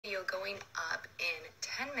video going up in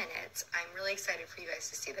 10 minutes. I'm really excited for you guys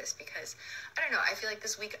to see this because, I don't know, I feel like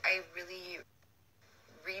this week I really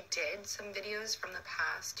redid some videos from the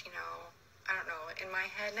past, I don't know, in my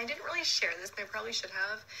head. And I didn't really share this, and I probably should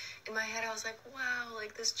have. In my head, I was like, wow,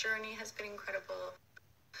 like this journey has been incredible.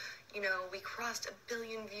 We crossed 1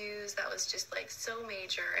 billion views. That was just like so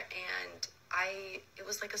major. And it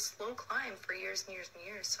was like a slow climb for years and years and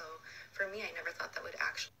years. So for me, I never thought that would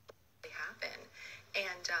actually happen.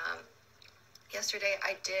 And yesterday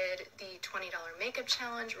I did the $20 makeup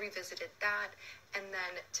challenge, revisited that. And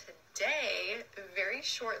then today, very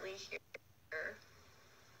shortly here,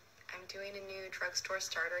 I'm doing a new drugstore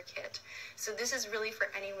starter kit. So this is really for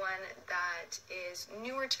anyone that is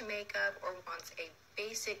newer to makeup or wants a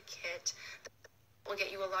basic kit that will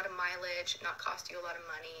get you a lot of mileage, not cost you a lot of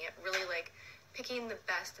money, really like picking the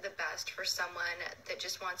best of the best for someone that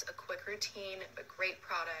just wants a quick routine, but great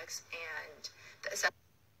products, and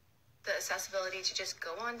the accessibility to just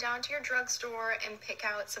go on down to your drugstore and pick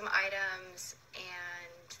out some items,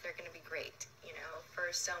 and they're going to be great, for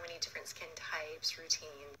so many different skin types,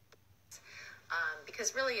 routines.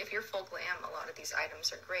 Because really, if you're full glam, a lot of these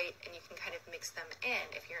items are great, and you can kind of mix them in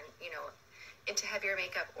if you're, into heavier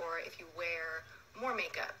makeup or if you wear more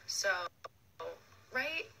makeup. So,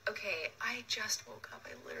 right? Okay, I just woke up.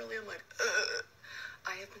 I literally am like, ugh.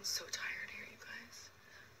 I have been so tired here, you guys.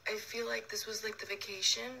 I feel like this was like the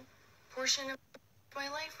vacation portion of my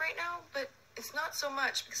life right now, but it's not so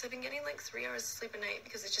much because I've been getting like 3 hours of sleep a night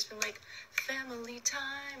because it's just been like family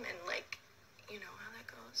time and like, you know how that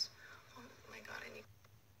goes. Oh my God, I need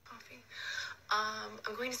coffee.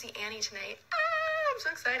 I'm going to see Annie tonight. I'm so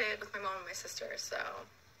excited with my mom and my sister. So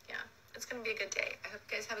yeah, it's going to be a good day. I hope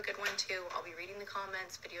you guys have a good one too. I'll be reading the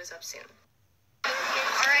comments. Video's up soon.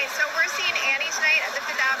 All right, so we're seeing Annie tonight at the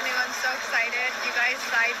 5th Avenue. I'm so excited. You guys,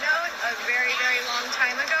 side note, a very, very long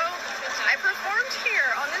time ago, I performed here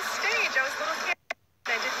on this stage. I was a little kid.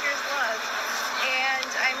 I did Here's Love. And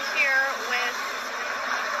I'm here with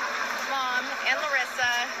Mom and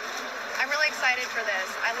Larissa. I'm really excited for this.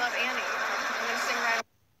 I love Annie. I'm going to sing right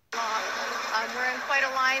along. We're in quite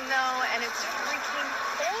a line, though, and it's freaking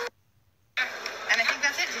cold. And I think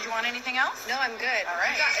that's it. Did you want anything else? No, I'm good. All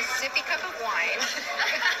right. We got a sippy cup of wine.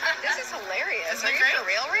 This is hilarious. Isn't Are it you great? for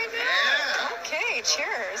real right now? Yeah. Okay,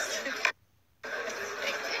 cheers.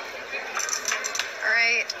 All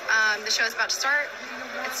right, the show is about to start.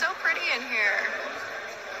 It's so pretty in here.